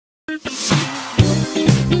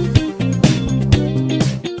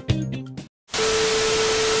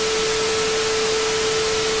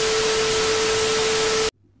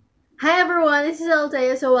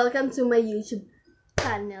sa'yo. So, welcome to my YouTube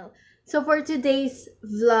channel. So, for today's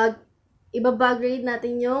vlog, ibabag grade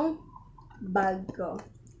natin yung bag ko.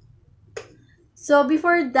 So,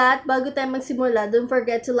 before that, bago tayo magsimula, don't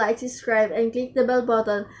forget to like, subscribe, and click the bell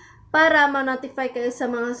button para ma-notify kayo sa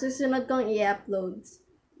mga susunod kong i-upload.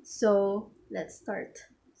 So, let's start.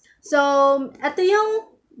 So, ito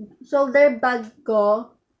yung shoulder bag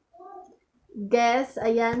ko. Guess,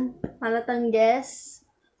 ayan, halatang guess.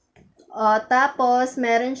 Tapos,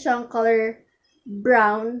 meron siyang color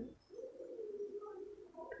brown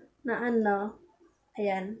na ano,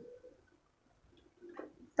 ayan.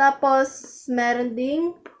 Tapos, meron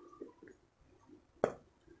ding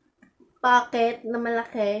pocket na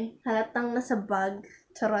malaki, halatang nasa bag.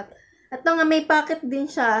 Charot. Ito nga, may pocket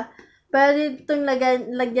din siya. Pwede itong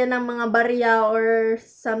lagyan ng mga barya or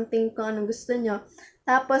something kung anong gusto nyo.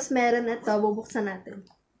 Tapos, meron ito, bubuksan natin.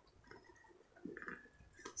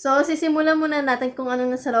 So, sisimulan muna natin kung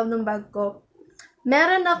anong nasa loob ng bag ko.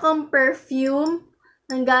 Meron akong perfume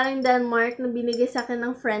ng galing Denmark na binigay sa akin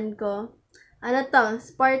ng friend ko. Ano to?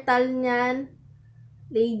 Spartal niyan.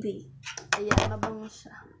 Lady. Ayan, mabango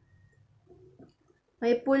siya.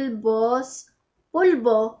 May pulbos.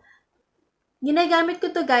 Pulbo. Ginagamit ko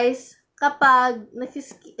to guys kapag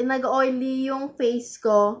nag-oily yung face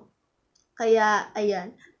ko. Kaya,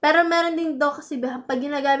 ayan. Pero meron din daw kasi pag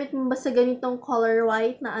ginagamit mo ba sa ganitong color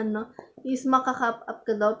white na ano, is makakap up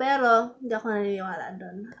ka daw. Pero, hindi ako naniniwala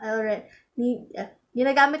doon.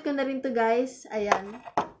 Ginagamit ko na rin to guys. Ayan.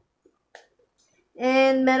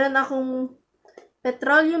 And, meron akong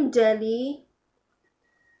petroleum jelly.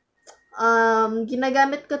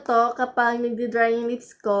 Ginagamit ko to kapag nagdi-dry yung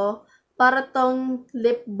lips ko. Para tong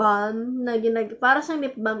lip balm na para siyang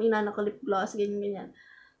lip balm, inano ko lip gloss, ganyan.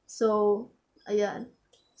 So, ayan.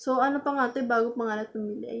 So, ano pa nga ito? Bago pa nga natin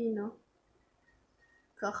pumili. Ayun, no?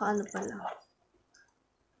 Kakaano pala.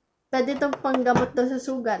 Pwede itong panggamot daw sa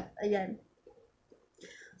sugat. Ayan.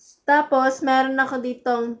 Tapos, meron ako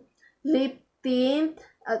ditong lip tint.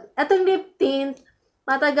 Itong lip tint,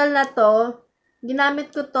 matagal na to.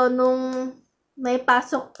 Ginamit ko to nung may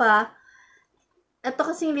pasok pa. Ito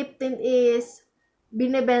kasing lip tint is,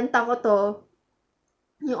 binibenta ko to.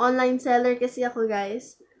 Yung online seller kasi ako,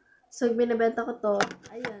 guys. So, binibenta ko to.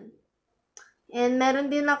 Ayan. And, meron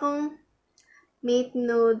din akong Matte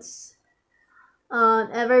Nudes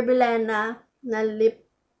Everbelena na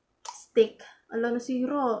lipstick. Alam,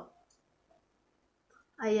 nasiro.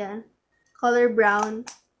 Ayan. Color brown.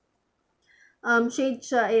 Shade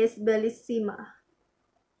siya is Bellissima.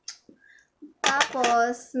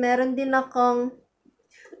 Tapos, meron din akong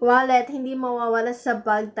wallet. Hindi mawawala sa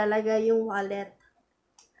bag talaga yung wallet.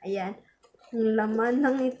 Ayan. Ang laman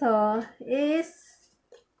lang ito is,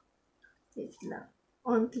 wait lang,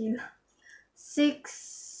 onti lang,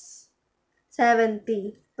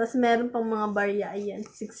 670. Tapos meron pang mga barya, ayan,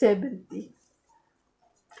 670.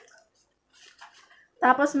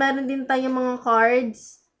 Tapos meron din tayong mga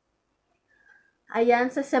cards.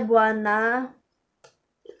 Ayan, sa Cebuana,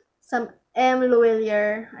 sa M.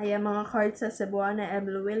 Luwilier. Ayan, mga cards sa Cebuana,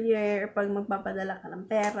 M. Luwilier, pag magpapadala ka ng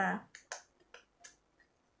pera.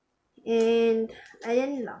 And,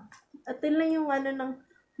 ayan lang. Ito lang yung ano ng,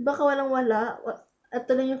 baka walang-wala.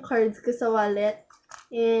 Ito lang yung cards ko sa wallet.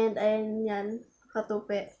 And, ayan yan.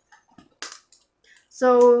 Katupe.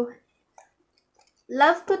 So,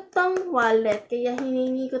 love ko tong wallet. Kaya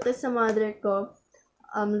hiningi ko to sa mother ko.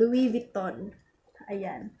 Louis Vuitton.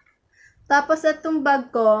 Ayan. Tapos, itong bag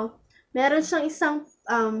ko, meron siyang isang,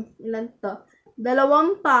 ilan to?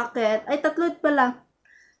 2 pocket. Ay, 3 pala.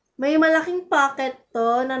 May malaking pocket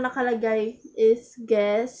to na nakalagay is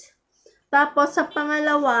guess. Tapos, sa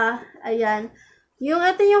pangalawa, ayan.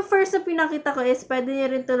 Ito yung first na pinakita ko is pwede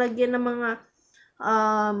nyo rin to lagyan ng mga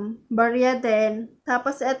barya din.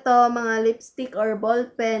 Tapos, ito, mga lipstick or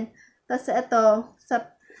ball pen. Tapos, ito,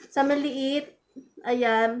 sa maliit,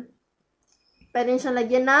 ayan, pwede nyo siyang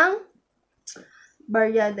lagyan ng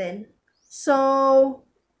barya din. So,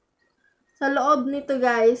 sa loob nito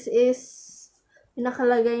guys is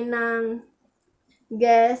nakalagay ng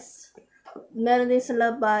guess. Meron din sa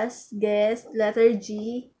labas, guess, letter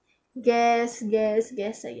G, guess,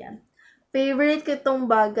 ayan. Favorite ko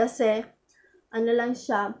itong bag kasi, ano lang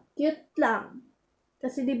siya, cute lang.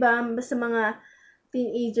 Kasi diba, basta mga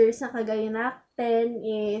teenagers na kagaya natin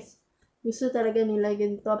is, gusto talaga nila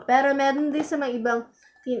ganito. Pero meron din sa mga ibang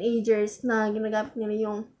teenagers na ginagamit nila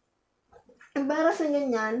yung, para sa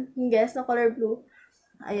ganyan, yung guess na color blue.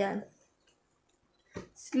 Ayan.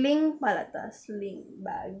 Sling pala to. Sling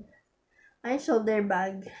bag. Ay, shoulder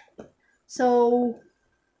bag. So,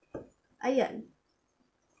 ayan.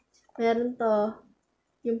 Meron to.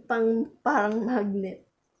 Yung parang magnet.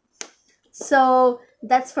 So,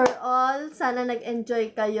 that's for all. Sana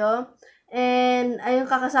nag-enjoy kayo. And, ayun,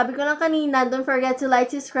 kakasabi ko lang kanina, don't forget to like,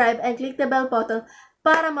 subscribe, and click the bell button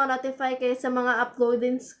para ma-notify kayo sa mga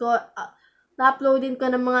na-uploadin ko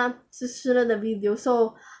ng mga susunod na video.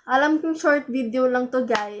 So, alam kong short video lang to,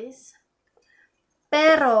 guys.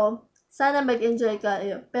 Pero, sana mag-enjoy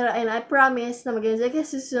kayo. Pero, ayun, I promise na mag-enjoy kayo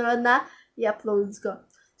sa susunod na i-uploads ko.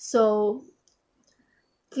 So,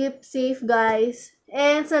 keep safe, guys.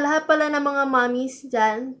 And sa lahat pala ng mga mommies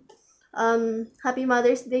dyan, Happy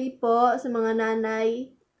Mother's Day po sa mga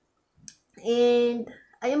nanay. And,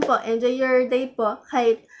 ayun po, enjoy your day po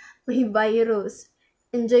kahit may virus.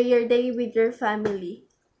 Enjoy your day with your family.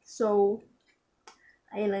 So,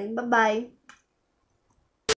 ayun lang. Bye-bye.